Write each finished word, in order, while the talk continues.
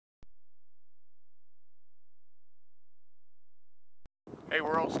Hey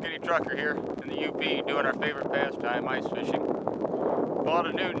world, Skinny Trucker here in the UP doing our favorite pastime, ice fishing. Bought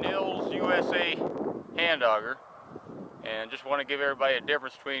a new Nils U.S.A. hand auger and just want to give everybody a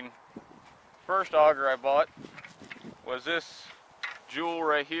difference between first auger I bought was this jewel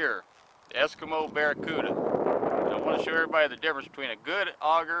right here, the Eskimo Barracuda. And I want to show everybody the difference between a good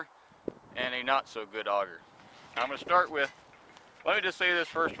auger and a not so good auger. Now I'm going to start with, let me just say this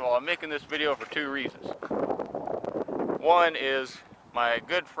first of all, I'm making this video for two reasons. One is my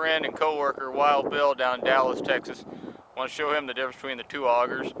good friend and co-worker Wild Bill down in Dallas, Texas. I want to show him the difference between the two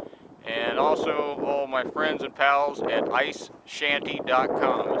augers, and also all my friends and pals at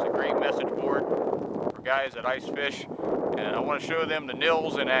iceshanty.com. It's a great message board for guys that ice fish, and I want to show them the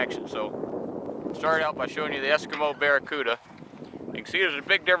Nils in action. So start out by showing you the Eskimo Barracuda. You can see there's a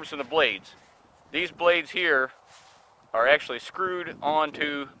big difference in the blades. These blades here are actually screwed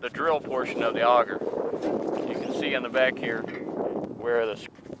onto the drill portion of the auger. You can see on the back here where the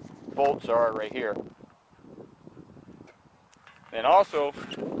bolts are right here. And also,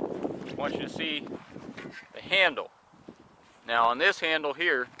 I want you to see the handle. Now on this handle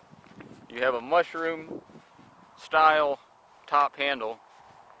here, you have a mushroom style top handle.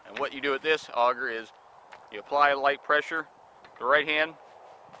 And what you do with this auger is you apply light pressure, the right hand,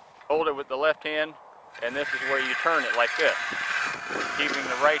 hold it with the left hand, and this is where you turn it like this, keeping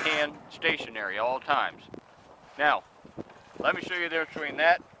the right hand stationary all times. Now, let me show you the difference between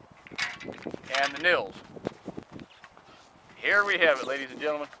that and the Nils. Here we have it, ladies and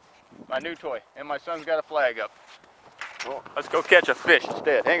gentlemen, my new toy, and my son's got a flag up. Well, let's go catch a fish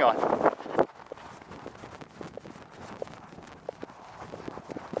instead. Hang on.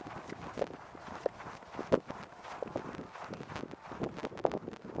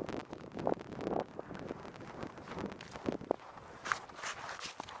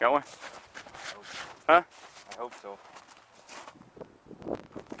 Got one? Huh? I hope so.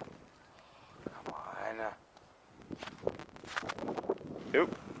 Come on.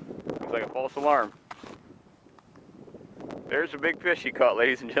 Oop. Looks like a false alarm. There's a big fish he caught,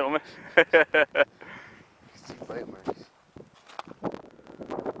 ladies and gentlemen. See bite marks.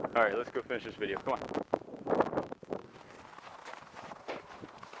 Alright, let's go finish this video. Come on.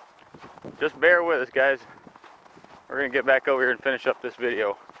 Just bear with us, guys. We're going to get back over here and finish up this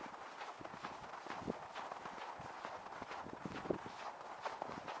video.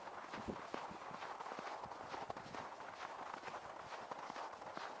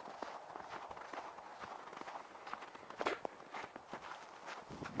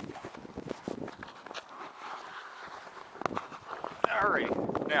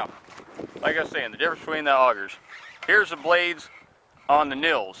 Alrighty, now, like I was saying, the difference between the augers. Here's the blades on the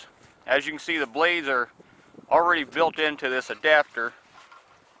Nils. As you can see, the blades are already built into this adapter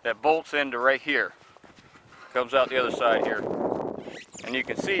that bolts into right here. Comes out the other side here. And you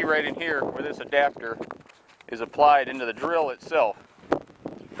can see right in here where this adapter is applied into the drill itself.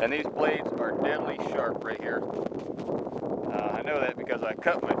 And these blades are deadly sharp right here. I know that because I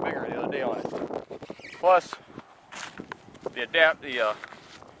cut my finger the other day on it. Plus, the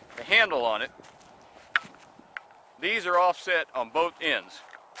handle on it, these are offset on both ends,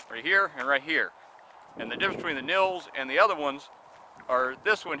 right here and right here. And the difference between the Nils and the other ones are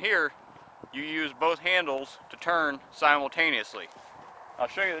this one here, you use both handles to turn simultaneously. I'll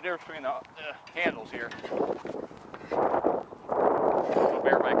show you the difference between the handles here. So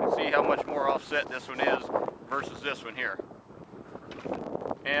everybody can see how much more offset this one is versus this one here.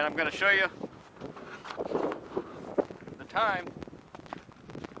 And I'm going to show you the time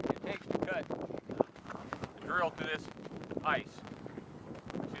it takes to cut the drill through this ice.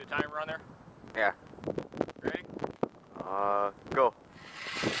 See the timer on there? Yeah. Ready? Go.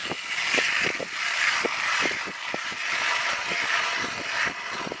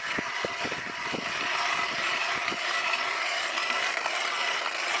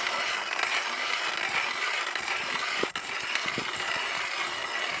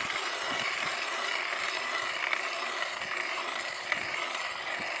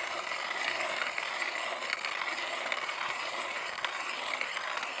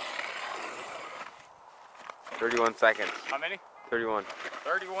 "31 seconds. How many? 31.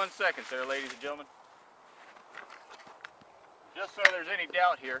 31 seconds there, ladies and gentlemen. Just so there's any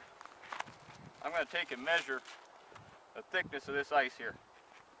doubt here, I'm going to take and measure the thickness of this ice here.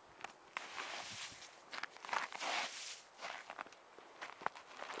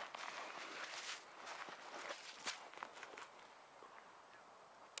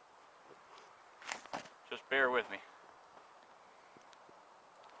 Just bear with me.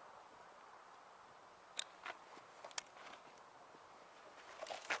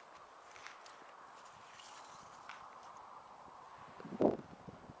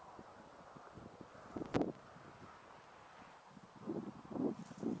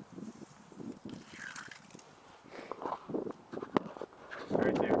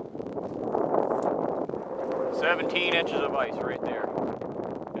 17 inches of ice right there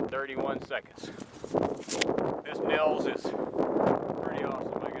in 31 seconds. This Nils is pretty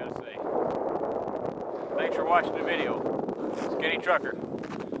awesome, I gotta say. Thanks for watching the video. Skinny Trucker,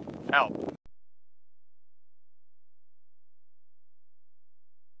 out.